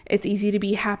It's easy to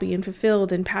be happy and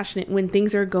fulfilled and passionate when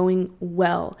things are going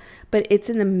well. But it's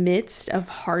in the midst of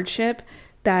hardship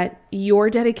that your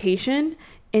dedication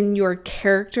and your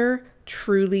character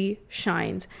truly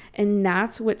shines. And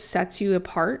that's what sets you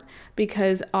apart,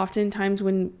 because oftentimes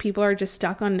when people are just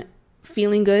stuck on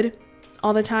feeling good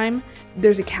all the time,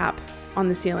 there's a cap on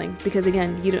the ceiling, because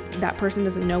again, that person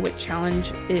doesn't know what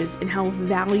challenge is and how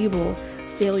valuable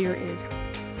failure is.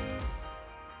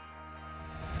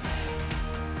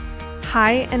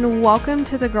 Hi, and welcome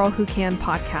to the Girl Who Can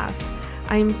podcast.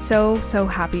 I am so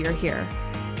happy you're here.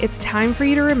 It's time for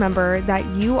you to remember that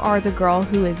you are the girl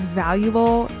who is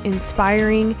valuable,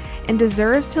 inspiring, and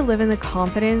deserves to live in the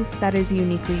confidence that is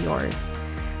uniquely yours.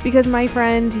 Because my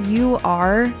friend, you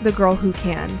are the girl who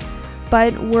can.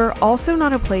 But we're also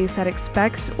not a place that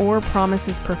expects or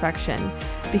promises perfection,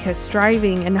 because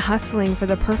striving and hustling for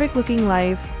the perfect looking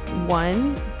life,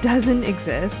 1, doesn't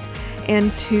exist,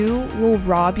 and 2, will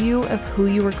rob you of who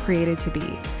you were created to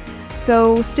be.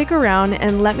 So stick around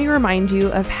and let me remind you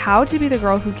of how to be the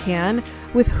girl who can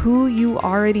with who you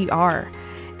already are.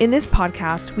 In this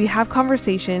podcast, we have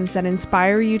conversations that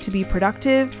inspire you to be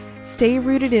productive, stay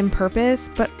rooted in purpose,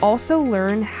 but also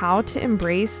learn how to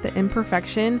embrace the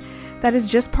imperfection that is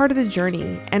just part of the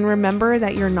journey, and remember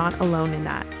that you're not alone in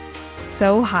that.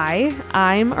 So hi,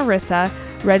 I'm Arissa,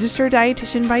 registered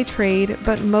dietitian by trade,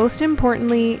 but most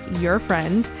importantly, your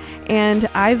friend, and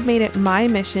I've made it my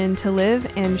mission to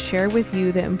live and share with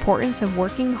you the importance of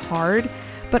working hard,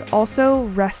 but also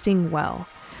resting well.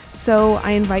 So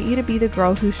I invite you to be the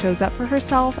girl who shows up for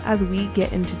herself as we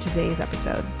get into today's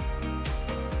episode.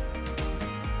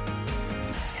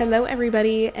 Hello,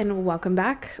 everybody, and welcome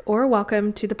back, or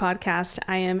welcome to the podcast.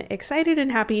 I am excited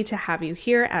and happy to have you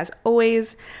here as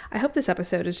always. I hope this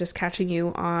episode is just catching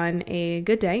you on a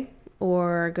good day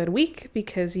or a good week,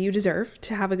 because you deserve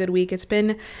to have a good week. It's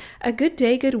been a good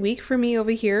day, good week for me over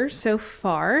here so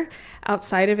far,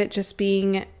 outside of it just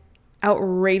being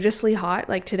outrageously hot.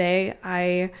 Like today,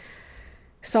 I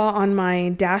saw on my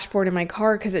dashboard in my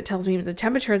car, because it tells me the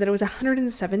temperature, that it was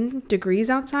 107 degrees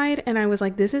outside. And I was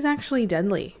like, this is actually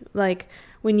deadly. Like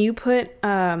when you put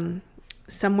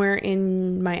somewhere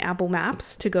in my Apple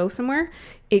Maps to go somewhere,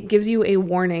 it gives you a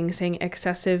warning saying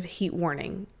excessive heat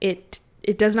warning. It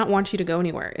does not want you to go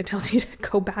anywhere. It tells you to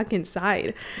go back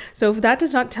inside. So if that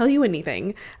does not tell you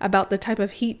anything about the type of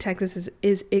heat Texas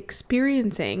is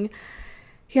experiencing,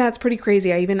 yeah, it's pretty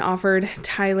crazy. I even offered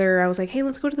Tyler, I was like, hey,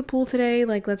 let's go to the pool today.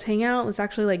 Like, let's hang out. Let's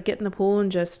actually like get in the pool and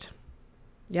just,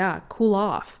 cool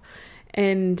off.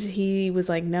 And he was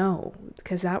like, no,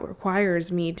 because that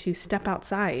requires me to step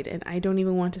outside, and I don't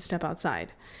even want to step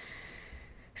outside.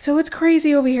 So it's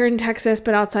crazy over here in Texas,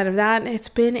 but outside of that, it's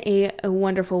been a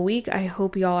wonderful week. I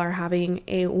hope y'all are having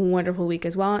a wonderful week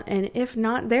as well. And if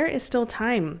not, there is still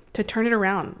time to turn it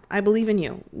around. I believe in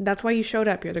you. That's why you showed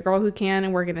up. You're the girl who can,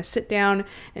 and we're going to sit down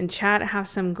and chat, have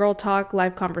some girl talk,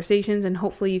 live conversations, and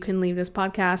hopefully you can leave this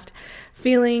podcast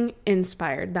feeling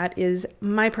inspired. That is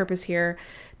my purpose here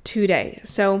today.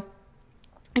 So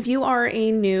if you are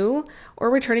a new or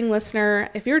returning listener,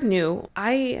 if you're new,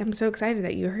 I am so excited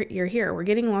that you're here. We're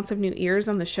getting lots of new ears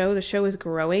on the show. The show is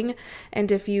growing.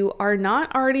 And if you are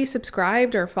not already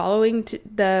subscribed or following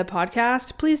the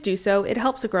podcast, please do so. It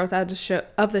helps the growth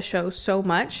of the show so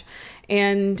much.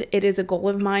 And it is a goal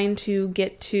of mine to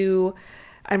get to,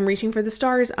 I'm reaching for the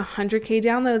stars, 100K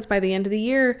downloads by the end of the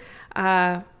year.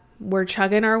 We're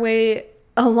chugging our way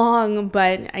along,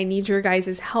 but I need your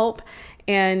guys' help.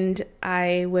 And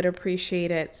I would appreciate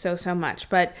it so much.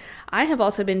 But I have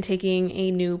also been taking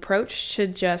a new approach to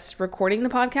just recording the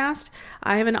podcast.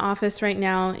 I have an office right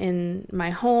now in my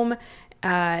home,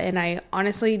 and I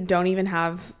honestly don't even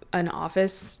have an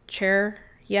office chair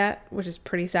yet, which is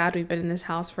pretty sad. We've been in this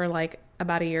house for like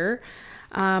about a year.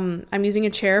 I'm using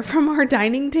a chair from our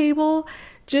dining table.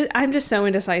 I'm just so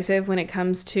indecisive when it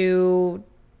comes to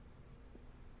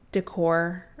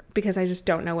decor, because I just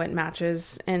don't know what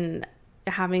matches. And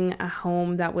having a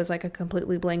home that was like a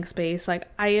completely blank space, like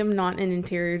I am not an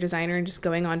interior designer, and just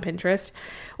going on Pinterest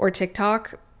or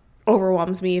TikTok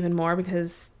overwhelms me even more,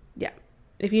 because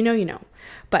if you know, you know.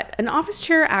 But an office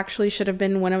chair actually should have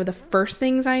been one of the first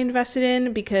things I invested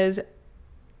in, because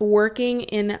working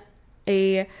in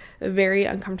a very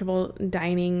uncomfortable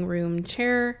dining room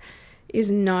chair is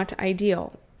not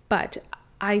ideal. But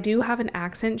I do have an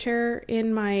accent chair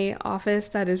in my office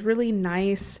that is really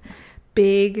nice,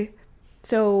 big.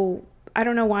 So I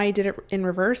don't know why I did it in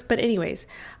reverse, but anyways,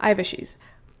 I have issues.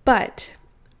 But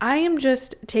I am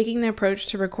just taking the approach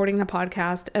to recording the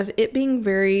podcast of it being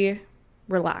very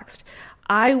relaxed.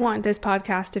 I want this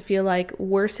podcast to feel like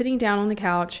we're sitting down on the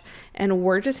couch and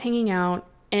we're just hanging out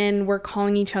and we're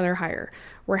calling each other higher.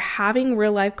 We're having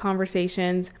real life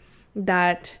conversations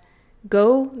that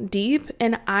go deep,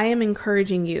 and I am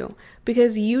encouraging you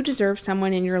because you deserve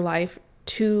someone in your life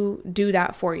to do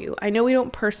that for you. I know we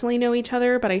don't personally know each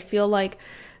other, but I feel like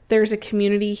there's a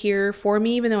community here for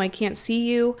me, even though I can't see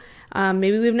you.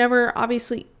 Maybe we've never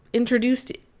obviously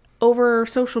introduced over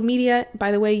social media.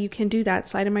 By the way, you can do that.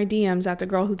 Slide in my DMs at The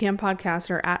Girl Who Can Podcast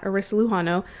or at Arissa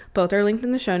Lujano. Both are linked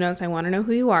in the show notes. I want to know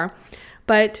who you are.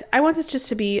 But I want this just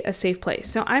to be a safe place.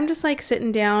 So I'm just like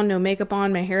sitting down, no makeup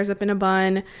on, my hair's up in a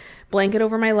bun, blanket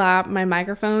over my lap, my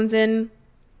microphone's in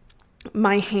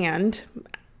my hand,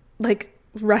 like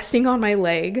resting on my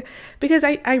leg, because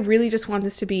I really just want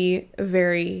this to be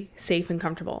very safe and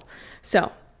comfortable.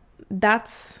 So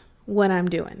that's what I'm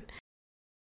doing.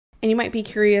 And you might be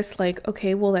curious, like,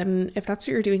 okay, well then if that's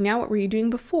what you're doing now, what were you doing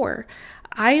before?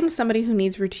 I am somebody who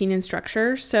needs routine and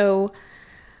structure. So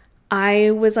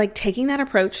I was like taking that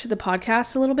approach to the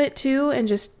podcast a little bit too, and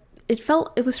just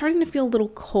it was starting to feel a little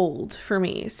cold for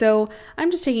me. So I'm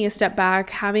just taking a step back,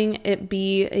 having it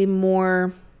be a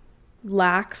more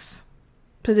lax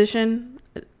position,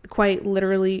 quite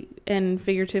literally and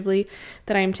figuratively,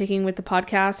 that I am taking with the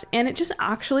podcast. And it just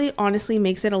actually honestly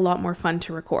makes it a lot more fun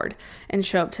to record and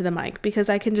show up to the mic, because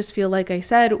I can just feel, like I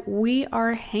said, we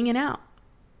are hanging out.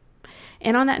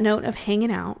 And on that note of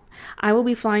hanging out, I will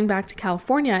be flying back to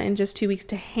California in just 2 weeks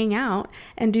to hang out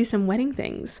and do some wedding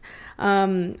things.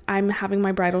 I'm having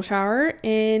my bridal shower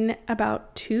in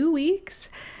about 2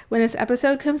 weeks. When this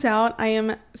episode comes out, I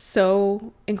am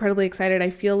so incredibly excited.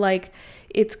 I feel like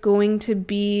it's going to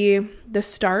be the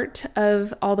start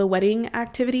of all the wedding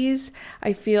activities.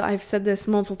 I've said this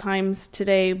multiple times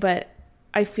today, but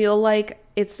I feel like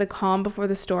it's the calm before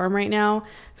the storm right now.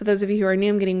 For those of you who are new,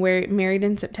 I'm getting married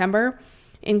in September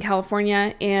in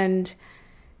California, and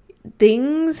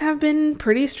things have been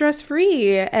pretty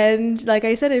stress-free. And like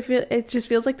I said, it just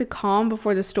feels like the calm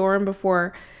before the storm,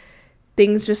 before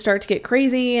things just start to get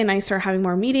crazy and I start having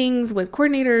more meetings with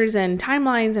coordinators and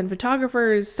timelines and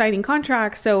photographers, signing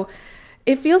contracts. So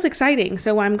it feels exciting.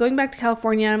 So I'm going back to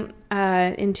California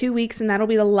in 2 weeks, and that'll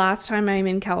be the last time I'm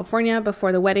in California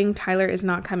before the wedding. Tyler is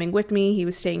not coming with me. He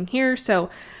was staying here.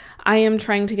 So I am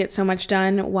trying to get so much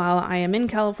done while I am in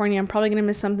California. I'm probably going to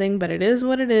miss something, but it is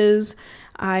what it is.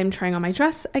 I'm trying on my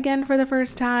dress again for the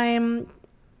first time.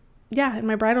 Yeah, in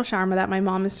my bridal shower that my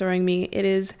mom is throwing me.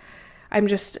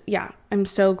 I'm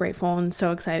so grateful and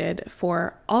so excited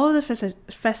for all of the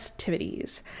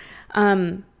festivities.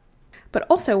 But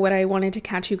also what I wanted to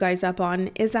catch you guys up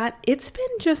on is that it's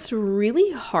been just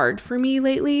really hard for me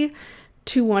lately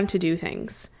to want to do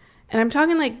things. And I'm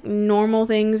talking like normal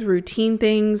things, routine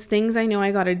things I know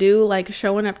I got to do, like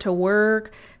showing up to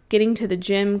work, getting to the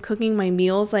gym, cooking my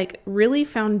meals, like really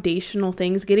foundational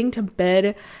things, getting to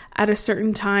bed at a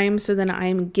certain time so that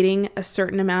I'm getting a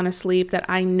certain amount of sleep that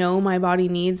I know my body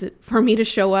needs for me to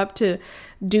show up to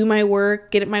do my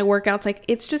work, get at my workouts. Like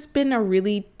it's just been a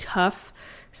really tough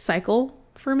cycle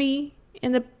for me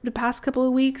in the past couple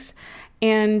of weeks.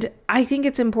 And I think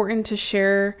it's important to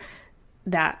share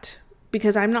that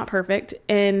because I'm not perfect,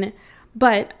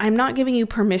 but I'm not giving you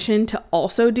permission to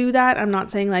also do that. I'm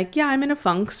not saying like, yeah, I'm in a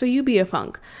funk, so you be in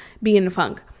a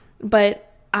funk.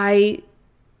 But I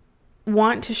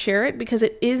want to share it because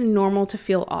it is normal to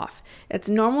feel off. It's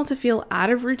normal to feel out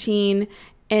of routine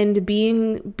and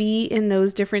be in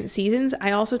those different seasons.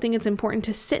 I also think it's important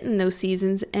to sit in those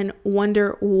seasons and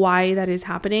wonder why that is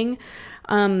happening.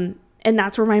 And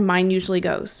that's where my mind usually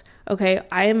goes. Okay,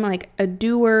 I am like a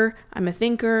doer, I'm a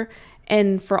thinker.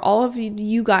 And for all of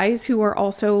you guys who are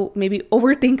also maybe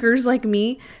overthinkers like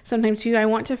me, sometimes too, I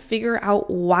want to figure out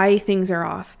why things are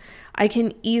off. I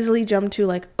can easily jump to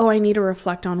like, oh, I need to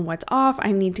reflect on what's off.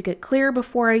 I need to get clear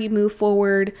before I move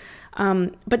forward.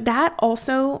 But that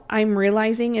also I'm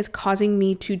realizing is causing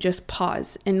me to just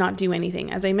pause and not do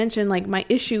anything. As I mentioned, like my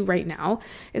issue right now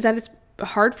is that it's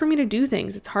hard for me to do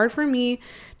things. It's hard for me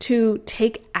to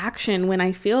take action when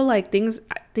I feel like things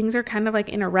are kind of like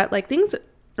in a rut, like things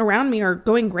around me are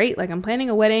going great. Like I'm planning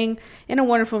a wedding in a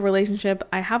wonderful relationship.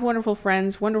 I have wonderful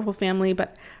friends, wonderful family,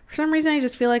 but for some reason I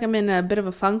just feel like I'm in a bit of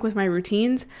a funk with my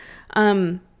routines.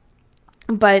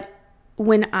 But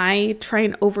when I try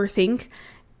and overthink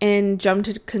and jump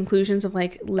to conclusions of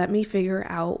like, let me figure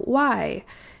out why,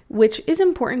 which is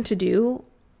important to do.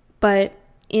 But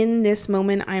in this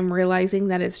moment, I'm realizing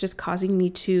that it's just causing me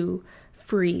to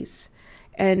freeze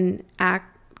and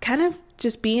kind of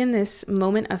just be in this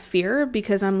moment of fear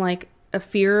because I'm like a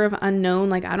fear of unknown.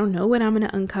 Like, I don't know what I'm going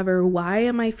to uncover. Why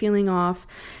am I feeling off?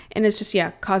 And it's just,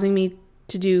 causing me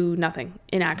to do nothing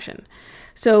in action.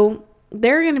 So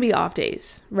there are going to be off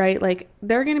days, right? Like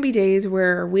there are going to be days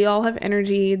where we all have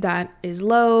energy that is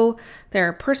low. There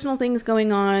are personal things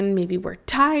going on. Maybe we're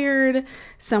tired.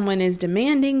 Someone is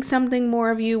demanding something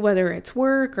more of you, whether it's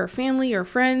work or family or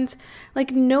friends.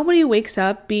 Like nobody wakes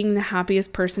up being the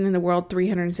happiest person in the world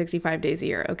 365 days a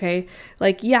year, okay?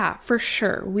 Like, yeah, for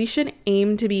sure. We should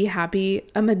aim to be happy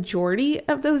a majority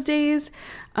of those days.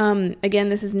 Again,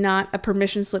 this is not a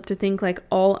permission slip to think like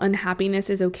all unhappiness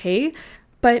is okay.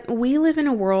 But we live in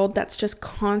a world that's just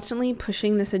constantly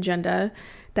pushing this agenda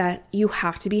that you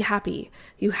have to be happy.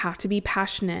 You have to be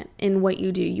passionate in what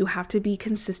you do. You have to be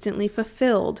consistently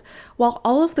fulfilled. While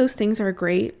all of those things are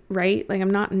great, right? Like I'm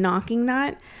not knocking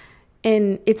that.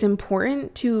 And it's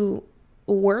important to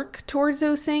work towards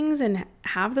those things and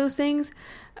have those things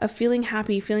of feeling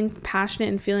happy, feeling passionate,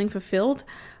 and feeling fulfilled.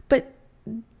 But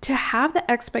to have the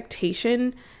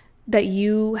expectation that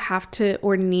you have to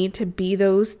or need to be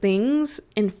those things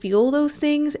and feel those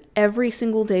things every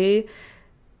single day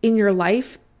in your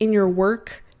life, in your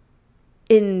work,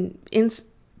 in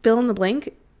fill in the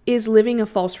blank, is living a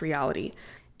false reality.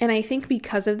 And I think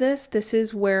because of this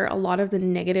is where a lot of the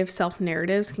negative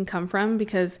self-narratives can come from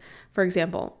because, for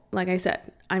example, like I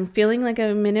said, I'm feeling like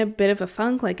I'm in a bit of a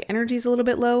funk, like energy's a little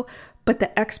bit low, but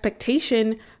the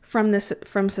expectation from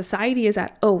society is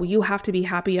that, oh, you have to be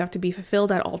happy, you have to be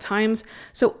fulfilled at all times.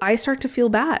 So I start to feel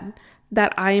bad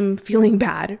that I'm feeling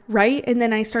bad, right? And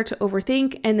then I start to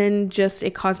overthink, and then just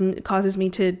it causes me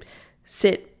to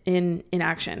sit in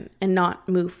inaction and not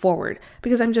move forward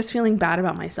because I'm just feeling bad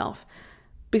about myself.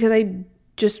 Because I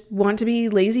just want to be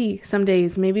lazy some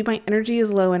days. Maybe my energy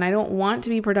is low and I don't want to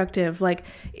be productive. Like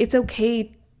it's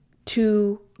okay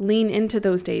to lean into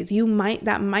those days.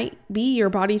 That might be your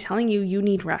body telling you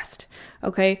need rest.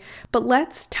 Okay. But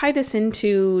let's tie this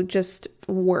into just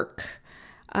work.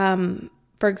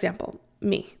 For example,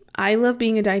 me, I love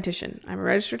being a dietitian. I'm a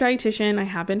registered dietitian. I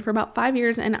have been for about 5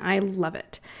 years and I love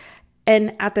it.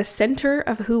 And at the center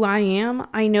of who I am,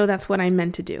 I know that's what I'm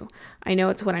meant to do. I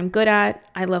know it's what I'm good at.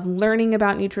 I love learning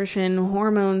about nutrition,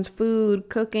 hormones, food,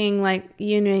 cooking, like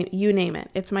you name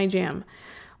it. It's my jam.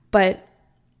 But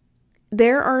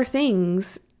there are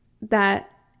things that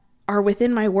are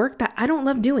within my work that I don't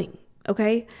love doing,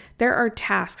 okay? There are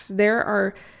tasks. There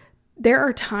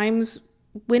are times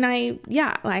when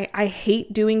I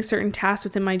hate doing certain tasks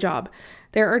within my job.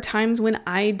 There are times when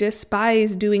I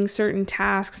despise doing certain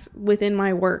tasks within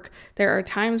my work. There are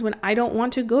times when I don't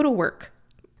want to go to work.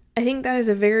 I think that is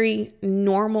a very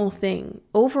normal thing.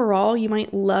 Overall, you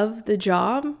might love the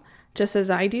job just as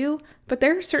I do, but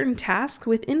there are certain tasks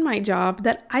within my job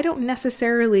that I don't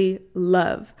necessarily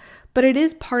love, but it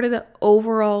is part of the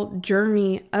overall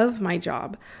journey of my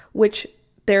job, which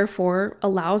therefore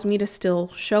allows me to still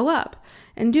show up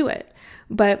and do it.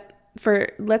 But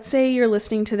let's say you're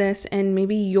listening to this and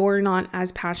maybe you're not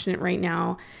as passionate right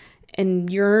now and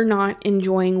you're not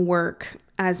enjoying work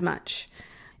as much.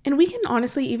 And we can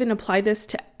honestly even apply this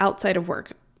to outside of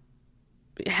work.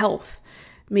 Health.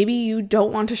 Maybe you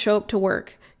don't want to show up to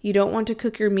work. You don't want to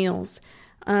cook your meals.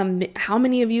 How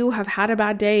many of you have had a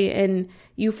bad day and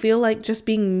you feel like just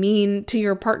being mean to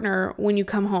your partner when you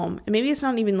come home? And maybe it's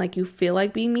not even like you feel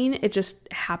like being mean, it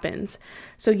just happens.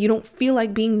 So you don't feel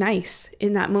like being nice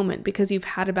in that moment because you've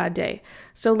had a bad day.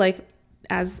 So like,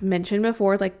 as mentioned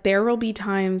before, like there will be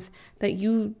times that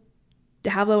you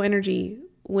have low energy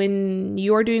when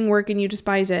you're doing work and you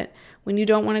despise it, when you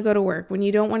don't want to go to work, when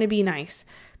you don't want to be nice.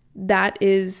 That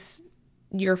is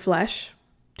your flesh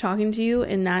talking to you,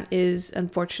 and that is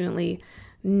unfortunately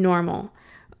normal.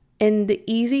 And the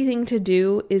easy thing to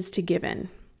do is to give in.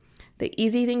 The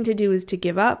easy thing to do is to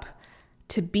give up,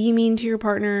 to be mean to your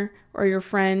partner or your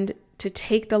friend, to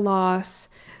take the loss.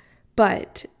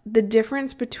 But the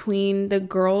difference between the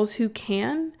girls who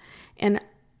can and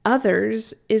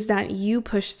others is that you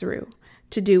push through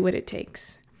to do what it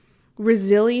takes.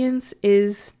 Resilience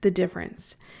is the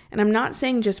difference. And I'm not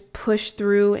saying just push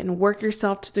through and work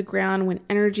yourself to the ground when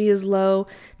energy is low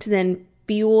to then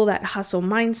fuel that hustle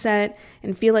mindset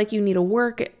and feel like you need to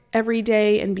work every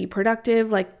day and be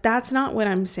productive. Like that's not what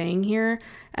I'm saying here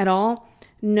at all.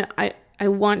 No, I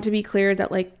want to be clear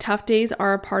that like tough days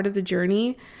are a part of the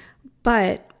journey,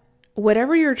 but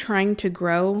whatever you're trying to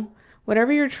grow,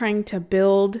 whatever you're trying to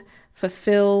build,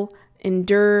 fulfill,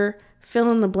 endure,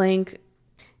 fill in the blank,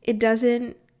 it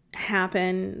doesn't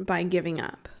happen by giving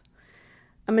up.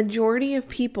 A majority of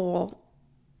people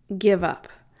give up,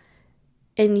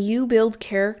 and you build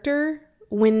character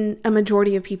when a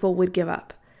majority of people would give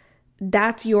up.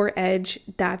 That's your edge.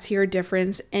 That's your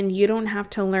difference. And you don't have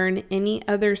to learn any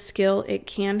other skill. It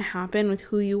can happen with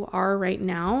who you are right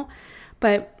now.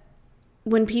 But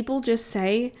when people just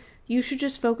say, you should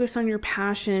just focus on your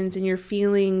passions and your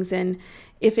feelings. And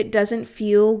if it doesn't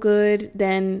feel good,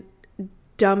 then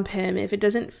dump him. If it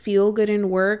doesn't feel good in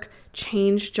work,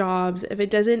 change jobs. If it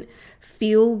doesn't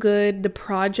feel good, the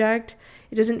project,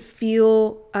 it doesn't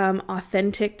feel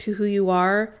authentic to who you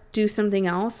are, do something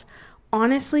else.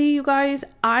 Honestly, you guys,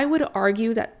 I would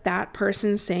argue that that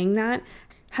person saying that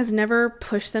has never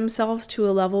pushed themselves to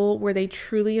a level where they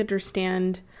truly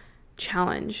understand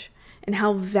challenge and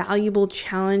how valuable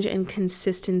challenge and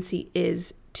consistency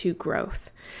is to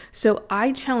growth. So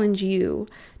I challenge you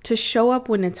to show up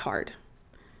when it's hard,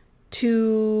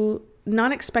 to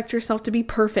not expect yourself to be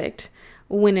perfect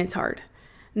when it's hard,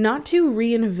 not to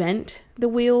reinvent the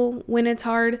wheel when it's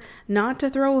hard, not to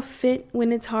throw a fit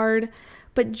when it's hard,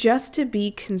 but just to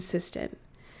be consistent,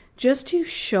 just to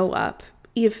show up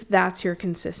if that's your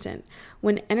consistent.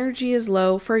 When energy is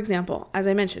low, for example, as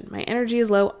I mentioned, my energy is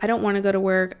low. I don't want to go to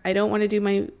work. I don't want to do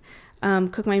my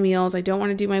cook my meals. I don't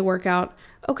want to do my workout.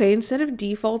 Okay, instead of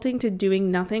defaulting to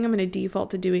doing nothing, I'm going to default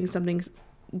to doing something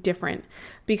different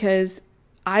because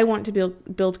I want to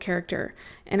build character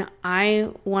and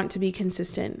I want to be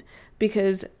consistent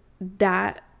because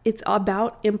that it's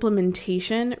about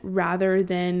implementation rather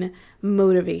than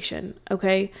motivation.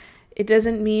 Okay. It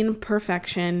doesn't mean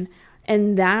perfection.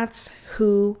 And that's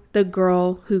who the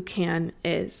girl who can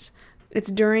is.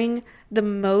 It's during the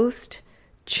most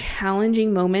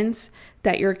challenging moments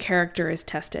that your character is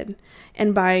tested.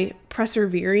 And by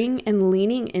persevering and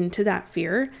leaning into that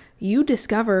fear, you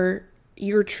discover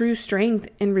your true strength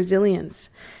and resilience.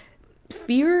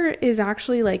 Fear is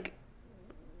actually like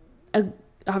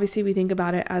obviously we think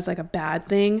about it as like a bad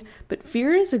thing, but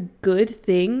fear is a good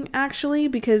thing actually,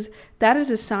 because that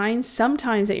is a sign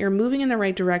sometimes that you're moving in the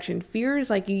right direction. Fear is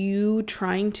like you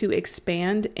trying to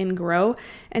expand and grow,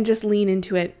 and just lean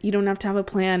into it. You don't have to have a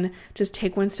plan. Just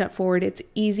take one step forward. It's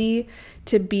easy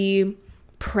to be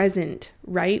present,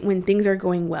 right? When things are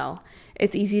going well.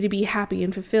 It's easy to be happy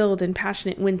and fulfilled and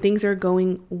passionate when things are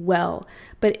going well,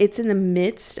 but it's in the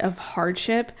midst of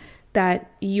hardship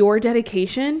that your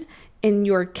dedication and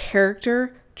your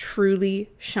character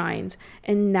truly shines.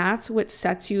 And that's what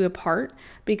sets you apart,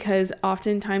 because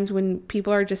oftentimes when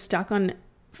people are just stuck on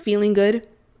feeling good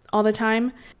all the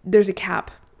time, there's a cap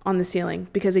on the ceiling,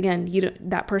 because again,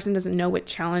 that person doesn't know what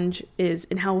challenge is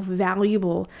and how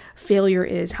valuable failure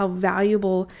is, how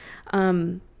valuable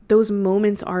those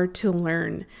moments are to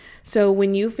learn. So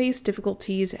when you face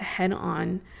difficulties head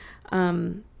on,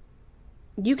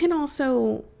 you can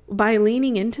also, by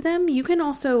leaning into them, you can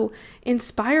also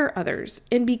inspire others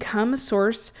and become a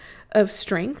source of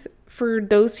strength for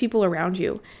those people around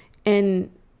you.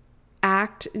 And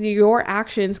your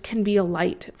actions can be a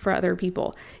light for other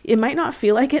people. It might not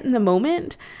feel like it in the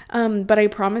moment, but I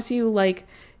promise you, like,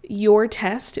 your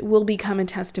test will become a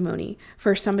testimony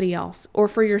for somebody else or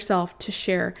for yourself to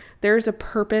share. There's a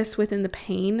purpose within the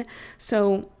pain.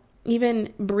 So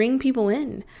even bring people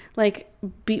in, like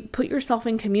put yourself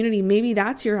in community. Maybe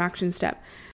that's your action step.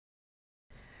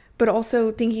 But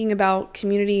also thinking about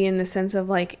community in the sense of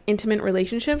like intimate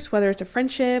relationships, whether it's a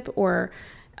friendship or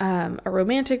a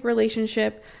romantic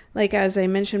relationship. Like, as I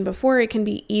mentioned before, it can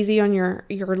be easy on your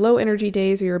low energy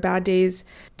days or your bad days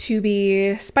to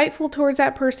be spiteful towards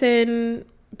that person,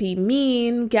 be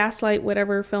mean, gaslight,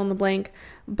 whatever, fill in the blank.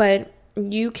 But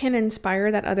you can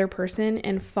inspire that other person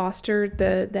and foster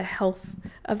the health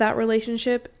of that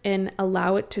relationship and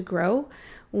allow it to grow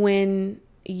when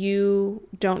you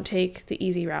don't take the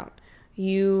easy route.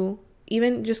 You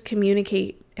even just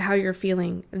communicate how you're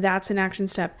feeling. That's an action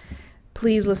step.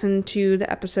 Please listen to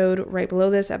the episode right below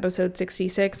this, episode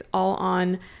 66, all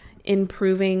on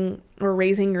improving or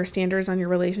raising your standards on your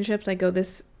relationships. I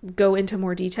go into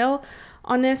more detail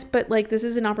on this, but like, this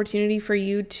is an opportunity for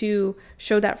you to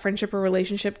show that friendship or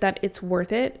relationship that it's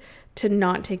worth it to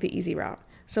not take the easy route.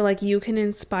 So like, you can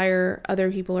inspire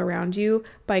other people around you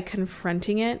by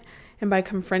confronting it, and by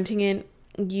confronting it,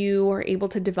 you are able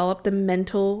to develop the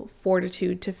mental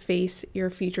fortitude to face your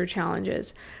future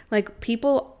challenges. Like,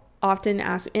 people often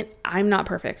ask, and I'm not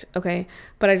perfect, okay?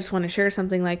 But I just want to share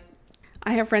something. Like,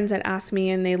 I have friends that ask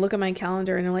me and they look at my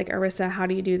calendar and they're like, Arissa, how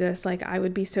do you do this? Like, I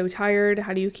would be so tired.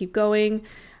 How do you keep going?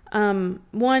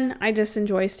 One, I just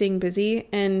enjoy staying busy,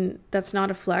 and that's not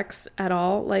a flex at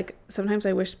all. Like, sometimes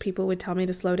I wish people would tell me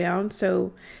to slow down.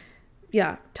 So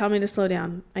yeah, tell me to slow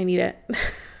down. I need it.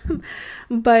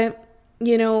 But,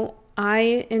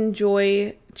 I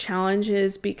enjoy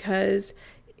challenges because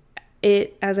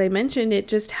as I mentioned, it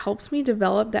just helps me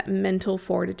develop that mental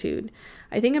fortitude.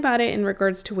 I think about it in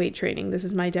regards to weight training. This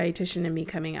is my dietitian and me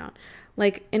coming out.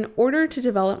 Like, in order to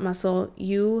develop muscle,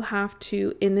 you have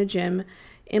to, in the gym,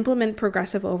 implement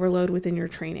progressive overload within your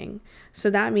training. So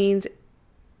that means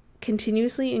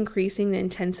continuously increasing the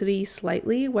intensity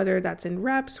slightly, whether that's in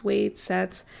reps, weights,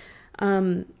 sets,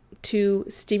 to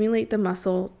stimulate the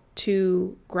muscle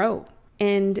to grow.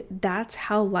 And that's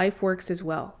how life works as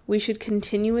well. We should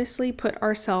continuously put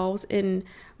ourselves in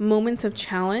moments of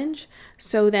challenge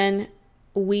so then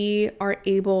we are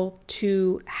able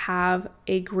to have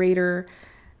a greater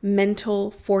mental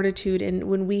fortitude. And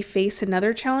when we face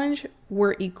another challenge,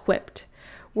 we're equipped.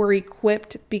 We're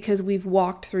equipped because we've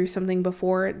walked through something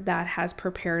before that has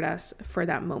prepared us for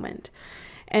that moment.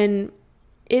 And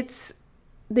it's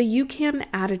the you can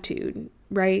attitude,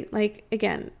 right? Like,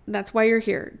 again, that's why you're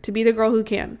here, to be the girl who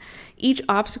can. Each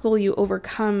obstacle you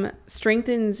overcome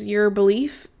strengthens your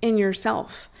belief in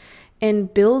yourself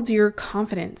and builds your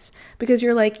confidence, because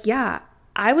you're like, yeah,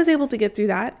 I was able to get through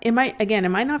that. It might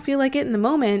not feel like it in the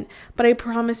moment, but I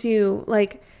promise you,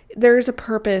 like, there's a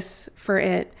purpose for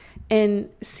it. And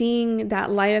seeing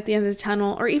that light at the end of the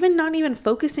tunnel, or even not even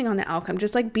focusing on the outcome,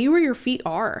 just like be where your feet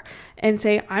are and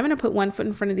say, I'm going to put one foot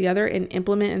in front of the other and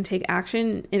implement and take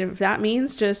action. And if that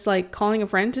means just like calling a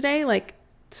friend today, like,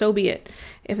 so be it.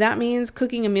 If that means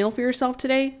cooking a meal for yourself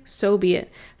today, so be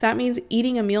it. If that means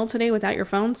eating a meal today without your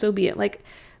phone, so be it. Like,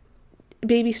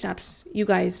 baby steps, you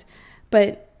guys.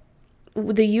 But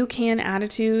the you can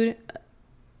attitude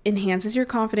enhances your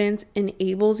confidence,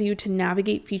 enables you to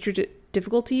navigate future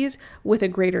difficulties with a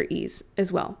greater ease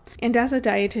as well. And as a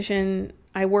dietitian,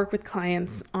 I work with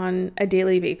clients on a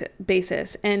daily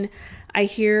basis, and I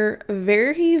hear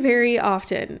very, very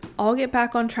often, I'll get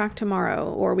back on track tomorrow,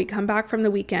 or we come back from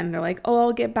the weekend, they're like, oh,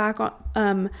 I'll get back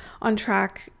on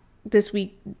track this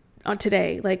week,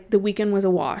 today, like the weekend was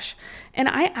a wash. And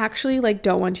I actually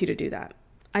don't want you to do that.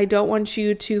 I don't want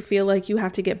you to feel like you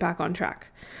have to get back on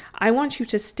track. I want you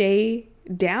to stay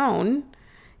down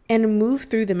and move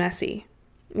through the messy.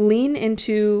 Lean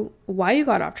into why you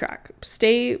got off track.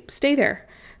 Stay there.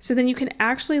 So then you can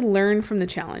actually learn from the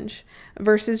challenge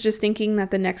versus just thinking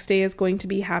that the next day is going to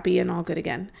be happy and all good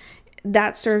again.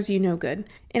 That serves you no good.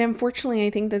 And unfortunately, I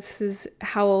think this is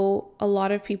how a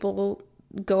lot of people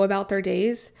go about their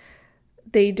days.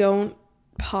 They don't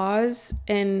pause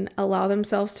and allow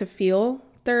themselves to feel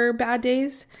their bad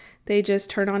days. They just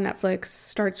turn on Netflix,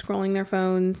 start scrolling their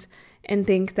phones, and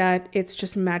think that it's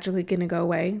just magically going to go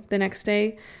away the next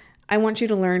day. I want you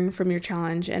to learn from your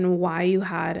challenge and why you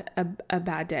had a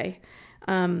bad day.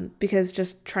 Because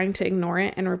just trying to ignore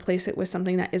it and replace it with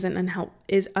something that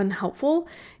is unhelpful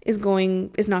is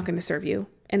not going to serve you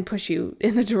and push you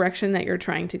in the direction that you're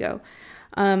trying to go.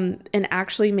 And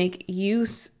actually make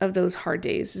use of those hard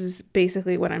days is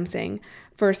basically what I'm saying,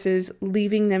 versus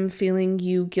leaving them feeling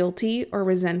you guilty or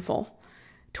resentful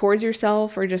towards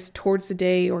yourself or just towards the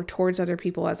day or towards other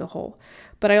people as a whole.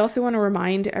 But I also want to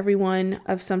remind everyone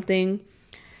of something,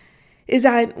 is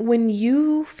that when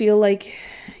you feel like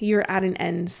you're at an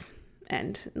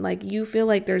end, like you feel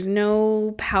like there's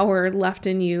no power left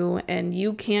in you and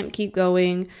you can't keep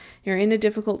going, you're in a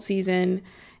difficult season,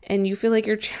 and you feel like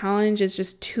your challenge is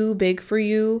just too big for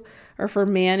you or for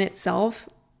man itself,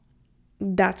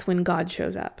 that's when God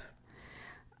shows up.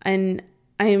 And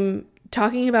I'm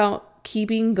talking about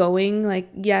keeping going. Like,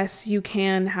 yes, you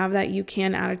can have that you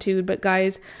can attitude, but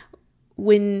guys,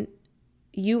 when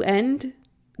you end,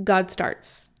 God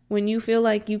starts. When you feel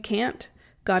like you can't,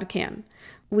 God can.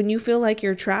 When you feel like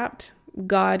you're trapped,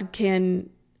 God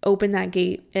can open that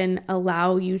gate and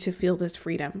allow you to feel this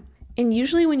freedom. And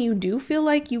usually when you do feel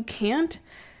like you can't,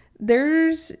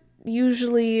 there's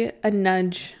usually a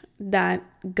nudge that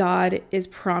God is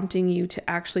prompting you to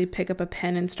actually pick up a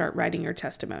pen and start writing your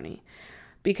testimony,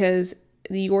 because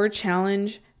your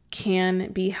challenge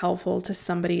can be helpful to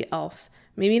somebody else.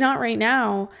 Maybe not right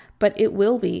now, but it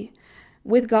will be.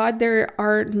 With God, there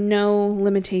are no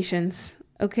limitations,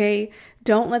 okay?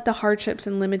 Don't let the hardships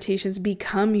and limitations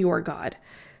become your God.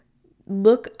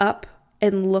 Look up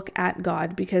and look at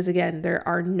God, because again, there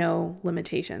are no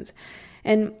limitations.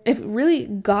 And if really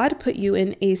God put you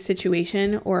in a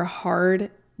situation or a hard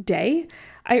day,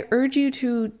 I urge you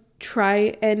to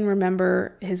try and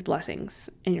remember his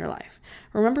blessings in your life.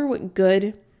 Remember what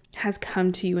good has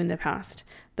come to you in the past,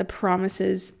 the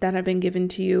promises that have been given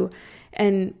to you.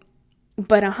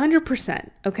 But 100%,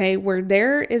 okay, where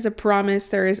there is a promise,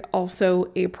 there is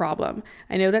also a problem.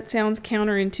 I know that sounds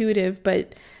counterintuitive,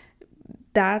 but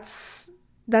that's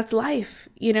life,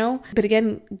 you know? But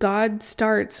again, God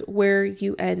starts where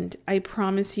you end. I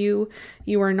promise you,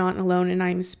 you are not alone. And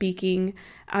I'm speaking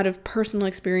out of personal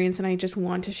experience, and I just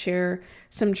want to share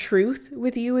some truth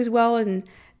with you as well. And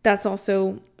that's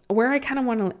also where I kind of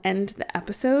want to end the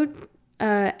episode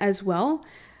as well.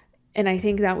 And I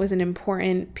think that was an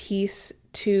important piece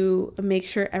to make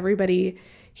sure everybody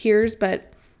hears.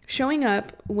 But showing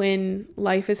up when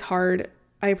life is hard,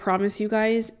 I promise you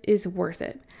guys, is worth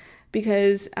it.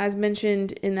 Because as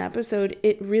mentioned in the episode,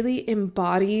 it really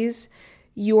embodies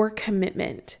your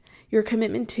commitment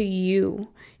to you,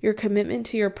 your commitment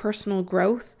to your personal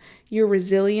growth, your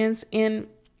resilience, and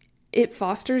it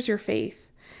fosters your faith.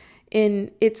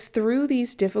 And it's through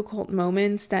these difficult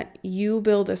moments that you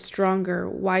build a stronger,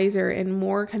 wiser, and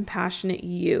more compassionate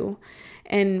you.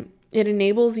 And it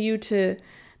enables you to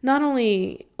not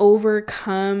only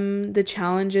overcome the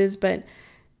challenges, but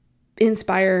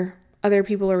inspire other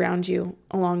people around you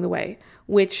along the way,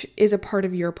 which is a part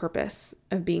of your purpose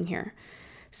of being here.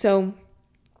 So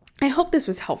I hope this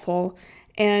was helpful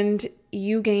and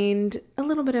you gained a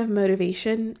little bit of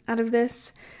motivation out of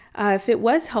this. If it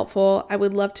was helpful, I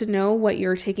would love to know what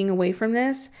you're taking away from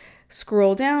this.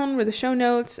 Scroll down with the show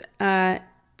notes.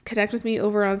 Connect with me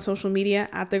over on social media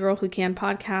at The Girl Who Can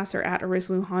Podcast or at Aris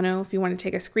Lujano. If you want to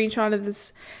take a screenshot of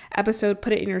this episode,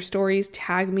 put it in your stories,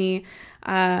 tag me.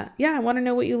 I want to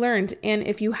know what you learned. And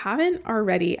if you haven't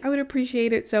already, I would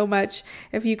appreciate it so much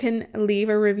if you can leave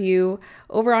a review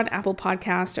over on Apple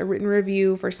Podcast. A written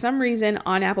review for some reason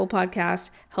on Apple Podcast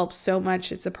helps so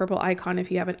much. It's a purple icon. If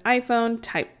you have an iPhone,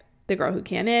 type The Girl Who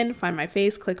Can in, find my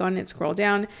face, click on it, scroll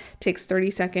down, takes 30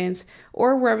 seconds,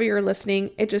 or wherever you're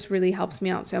listening. It just really helps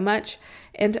me out so much,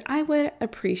 and I would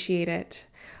appreciate it.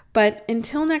 But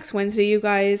until next Wednesday, you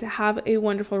guys, have a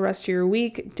wonderful rest of your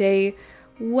week, day,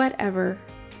 whatever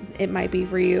it might be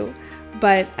for you.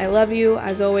 But I love you,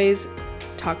 as always.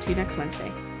 Talk to you next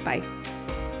Wednesday. Bye.